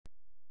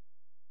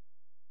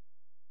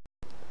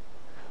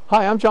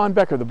Hi, I'm John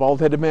Becker, the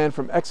bald-headed man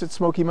from Exit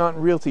Smoky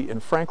Mountain Realty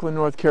in Franklin,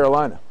 North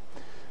Carolina.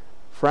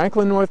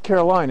 Franklin, North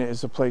Carolina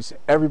is a place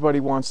everybody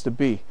wants to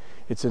be.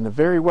 It's in the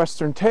very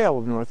western tail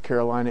of North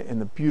Carolina in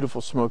the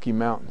beautiful Smoky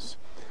Mountains.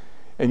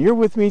 And you're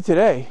with me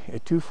today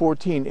at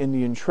 214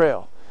 Indian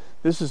Trail.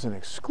 This is an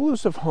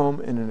exclusive home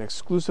in an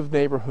exclusive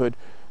neighborhood,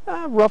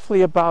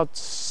 roughly about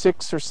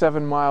 6 or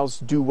 7 miles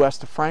due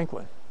west of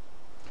Franklin.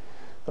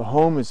 The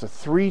home is a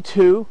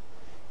 3-2.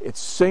 It's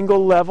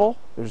single level.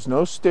 There's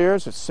no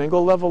stairs. It's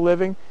single level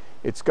living.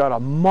 It's got a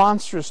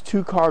monstrous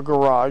 2-car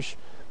garage,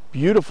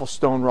 beautiful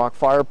stone rock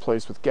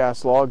fireplace with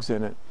gas logs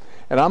in it.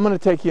 And I'm going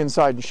to take you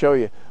inside and show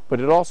you. But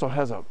it also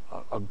has a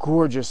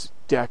gorgeous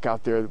deck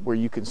out there where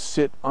you can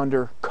sit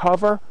under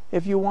cover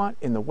if you want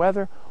in the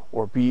weather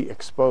or be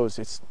exposed.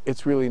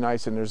 It's really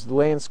nice, and there's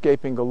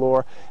landscaping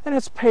galore, and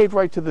it's paved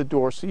right to the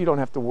door, so you don't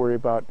have to worry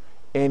about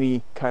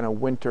any kind of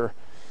winter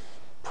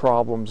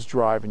problems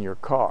driving your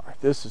car.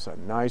 This is a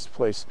nice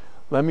place.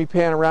 Let me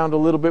pan around a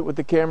little bit with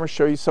the camera,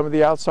 show you some of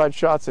the outside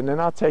shots, and then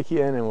I'll take you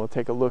in and we'll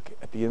take a look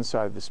at the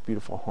inside of this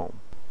beautiful home.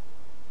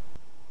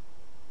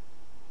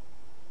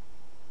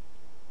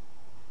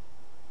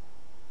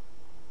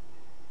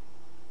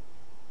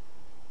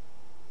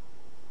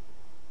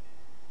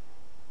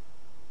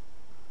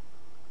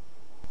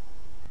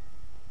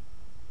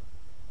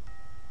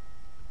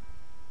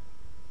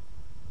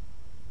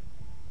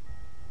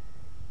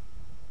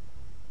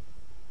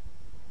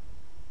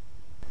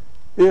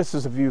 This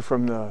is a view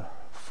from the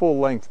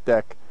full-length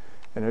deck,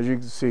 and as you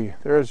can see,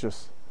 there's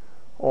just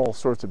all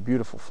sorts of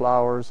beautiful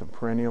flowers and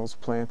perennials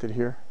planted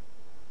here.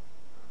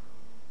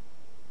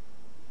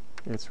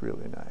 It's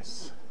really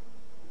nice.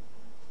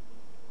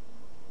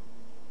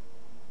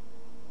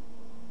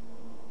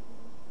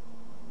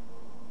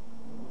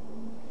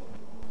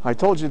 I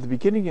told you at the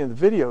beginning of the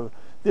video,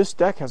 this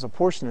deck has a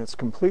portion that's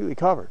completely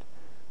covered.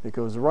 It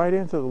goes right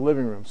into the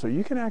living room, so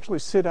you can actually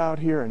sit out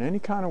here in any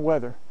kind of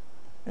weather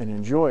and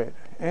enjoy it.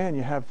 And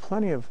you have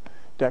plenty of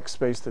deck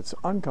space that's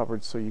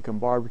uncovered so you can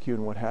barbecue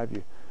and what have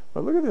you.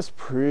 But look at this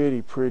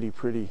pretty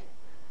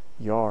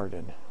yard,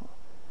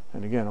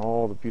 and again,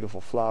 all the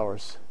beautiful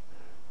flowers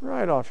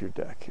right off your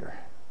deck here.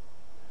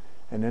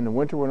 And in the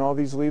winter, when all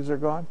these leaves are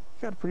gone,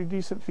 you got a pretty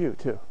decent view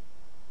too.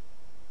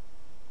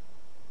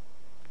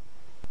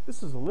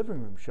 This is a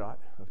living room shot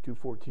of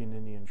 214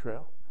 Indian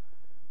Trail.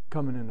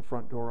 Coming in the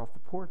front door off the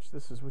porch,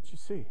 this is what you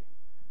see.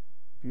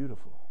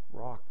 Beautiful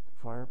rock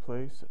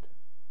fireplace and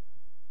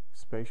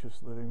spacious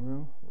living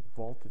room with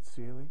vaulted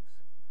ceilings.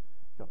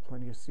 Got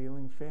plenty of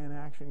ceiling fan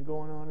action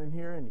going on in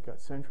here, and you got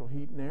central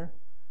heat and air.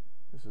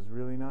 This is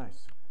really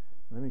nice.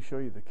 Let me show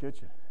you the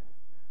kitchen.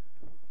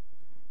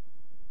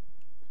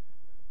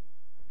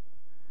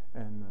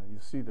 And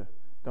you'll see the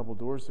double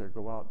doors there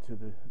go out to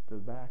the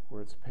back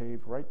where it's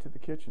paved right to the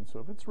kitchen. So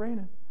if it's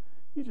raining,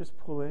 you just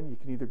pull in. You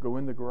can either go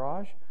in the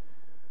garage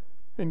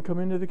and come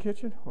into the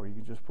kitchen, or you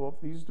can just pull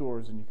up these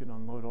doors and you can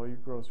unload all your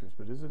groceries.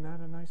 But isn't that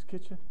a nice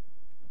kitchen?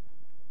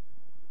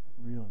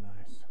 Real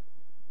nice.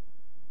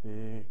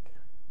 Big.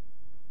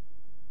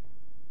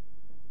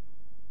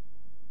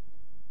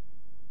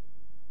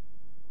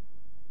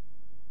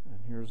 And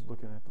here's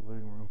looking at the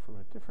living room from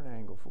a different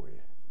angle for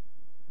you.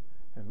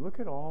 And look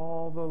at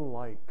all the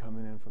light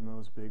coming in from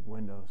those big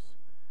windows.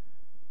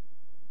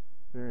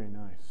 Very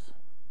nice.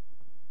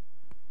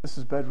 This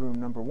is bedroom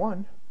number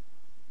 1.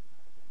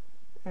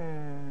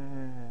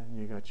 And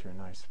you got your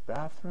nice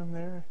bathroom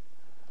there,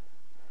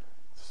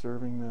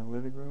 serving the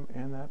living room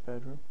and that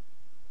bedroom.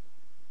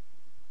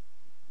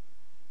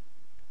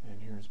 And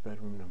here's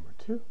bedroom number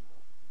 2.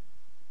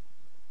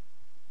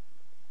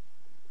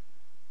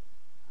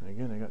 And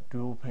again, I got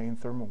dual pane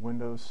thermal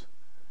windows,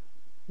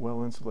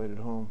 well insulated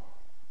home,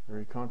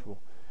 very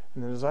comfortable.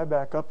 And then as I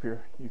back up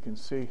here, you can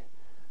see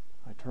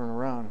I turn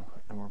around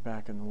and we're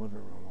back in the living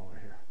room over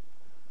here.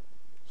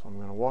 So I'm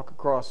going to walk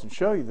across and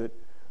show you that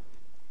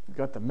we've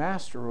got the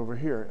master over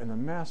here, and the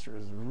master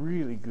is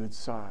really good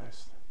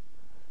sized.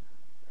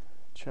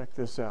 Check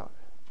this out.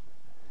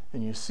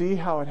 And you see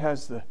how it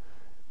has the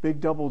big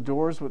double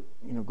doors with,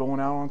 going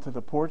out onto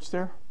the porch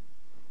there?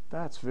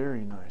 That's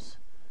very nice.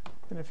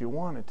 And if you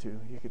wanted to,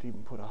 you could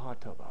even put a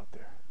hot tub out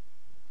there.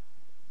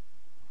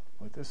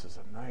 But this is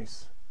a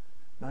nice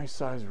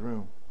sized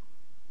room.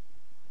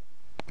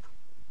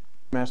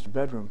 Master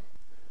bedroom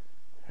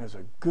has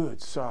a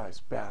good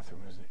sized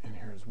bathroom in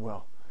here as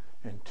well,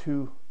 and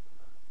 2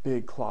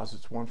 big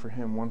closets, one for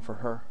him, one for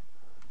her.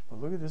 But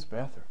look at this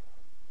bathroom.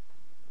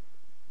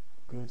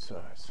 Good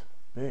size,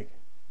 big.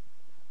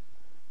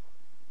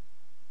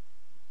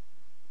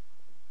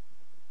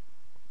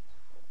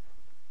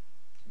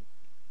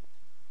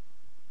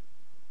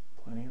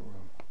 Plenty of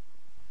room.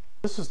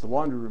 This is the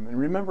laundry room, and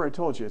remember I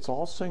told you it's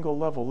all single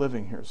level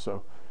living here,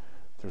 so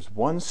there's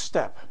one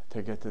step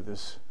to get to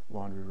this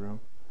laundry room,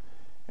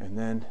 and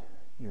then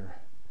you're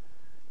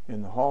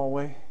in the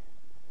hallway,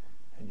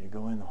 and you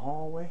go in the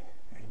hallway,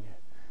 and you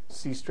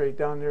see straight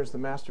down there's the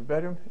master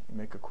bedroom. You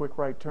make a quick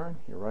right turn,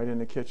 you're right in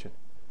the kitchen.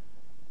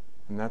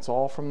 And that's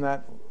all from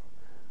that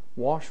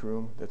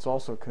washroom that's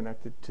also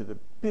connected to the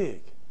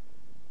big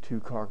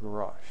 2-car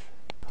garage.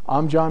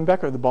 I'm John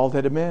Becker, the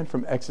bald-headed man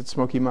from Exit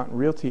Smoky Mountain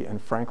Realty in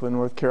Franklin,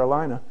 North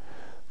Carolina,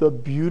 the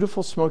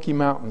beautiful Smoky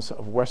Mountains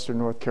of Western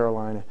North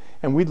Carolina,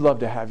 and we'd love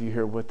to have you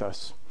here with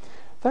us.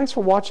 Thanks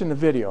for watching the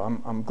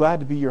video. I'm glad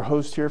to be your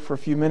host here for a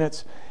few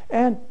minutes,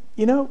 and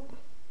you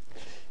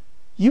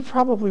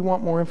probably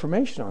want more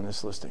information on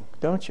this listing,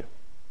 don't you?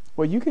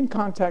 Well, you can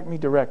contact me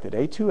direct at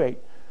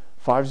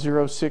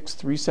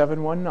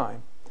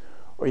 828-506-3719,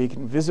 or you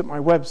can visit my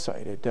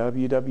website at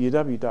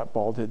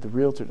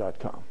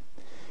www.baldheadtherealtor.com.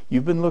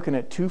 You've been looking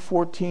at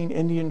 214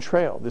 Indian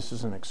Trail. This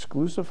is an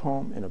exclusive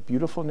home in a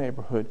beautiful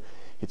neighborhood.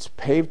 It's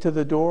paved to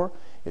the door.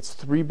 It's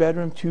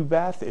 3-bedroom,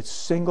 2-bath. It's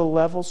single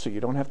level, so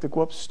you don't have to go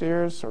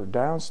upstairs or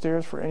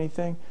downstairs for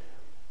anything.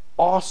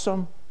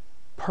 Awesome,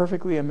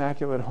 perfectly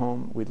immaculate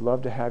home. We'd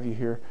love to have you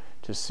here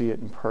to see it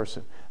in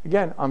person.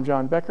 Again, I'm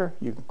John Becker.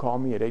 You can call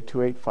me at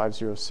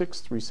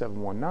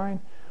 828-506-3719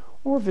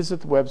 or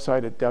visit the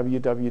website at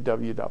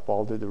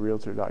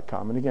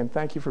www.baldheadtherealtor.com. And again,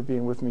 thank you for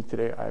being with me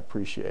today. I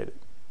appreciate it.